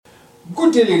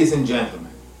Good day, ladies and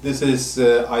gentlemen. This is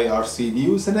IRC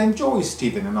News, and I'm Joy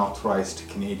Stephen, an authorized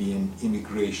Canadian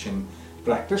immigration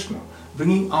practitioner,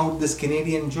 bringing out this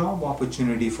Canadian job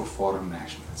opportunity for foreign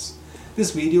nationals.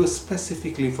 This video is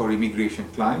specifically for immigration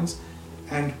clients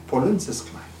and Pollensis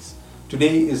clients.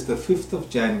 Today is the 5th of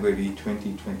January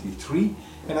 2023,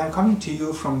 and I'm coming to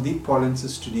you from the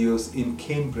Pollensis Studios in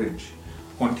Cambridge,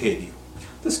 Ontario.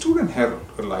 The Student Herald,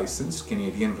 a licensed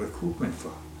Canadian recruitment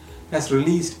firm, has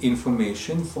released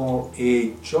information for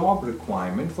a job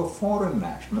requirement for foreign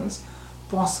nationals,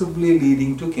 possibly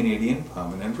leading to Canadian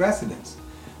permanent residence.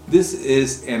 This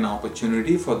is an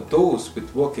opportunity for those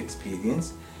with work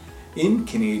experience in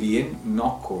Canadian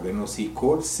NOC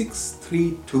code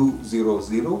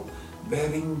 63200,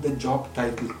 bearing the job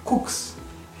title Cooks,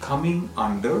 coming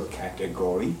under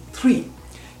category 3.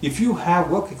 If you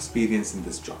have work experience in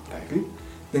this job title,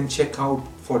 then check out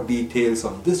for details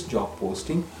of this job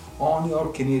posting on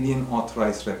your Canadian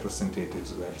Authorized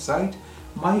Representative's website,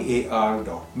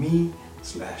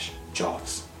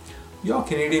 myar.me/jobs. Your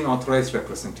Canadian Authorized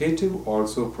Representative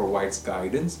also provides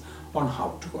guidance on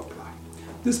how to apply.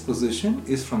 This position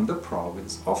is from the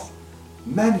province of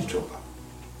Manitoba.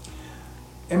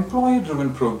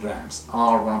 Employer-driven programs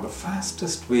are one of the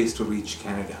fastest ways to reach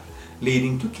Canada,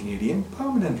 leading to Canadian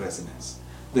permanent residence.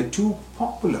 The two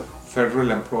popular federal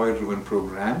employer-driven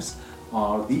programs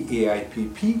are the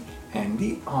AIPP and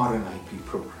the RNIP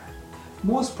program.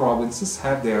 Most provinces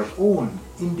have their own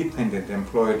independent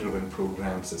employer-driven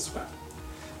programs as well.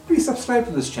 Please subscribe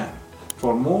to this channel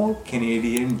for more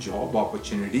Canadian job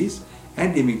opportunities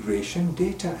and immigration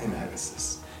data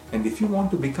analysis. And if you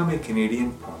want to become a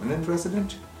Canadian permanent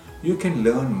resident, you can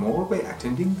learn more by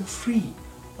attending the free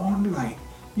online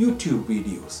YouTube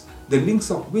videos, the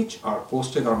links of which are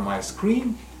posted on my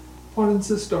screen,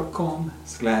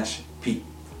 pollensis.com/p.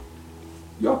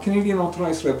 Your Canadian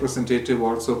Authorized Representative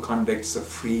also conducts a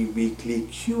free weekly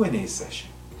Q&A session.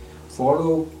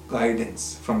 Follow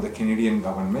guidance from the Canadian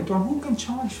government on who can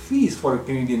charge fees for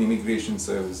Canadian immigration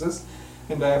services,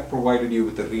 and I have provided you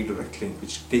with a redirect link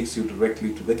which takes you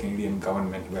directly to the Canadian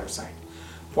government website,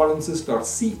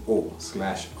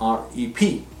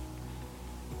 pollensis.co/rep,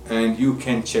 and you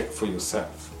can check for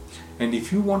yourself. And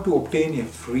if you want to obtain a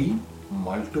free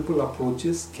multiple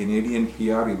approaches Canadian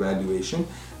PR evaluation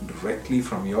directly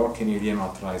from your Canadian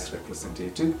Authorized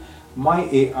Representative,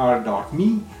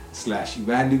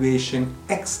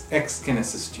 myar.me/evaluationxx can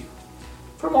assist you.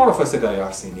 From all of us at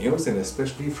IRC News, and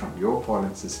especially from your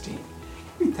Pollensis team,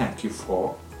 we thank you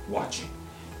for watching.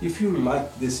 If you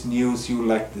like this news, you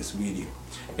like this video,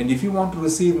 and if you want to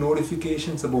receive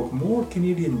notifications about more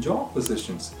Canadian job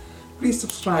positions, please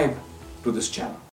subscribe to this channel.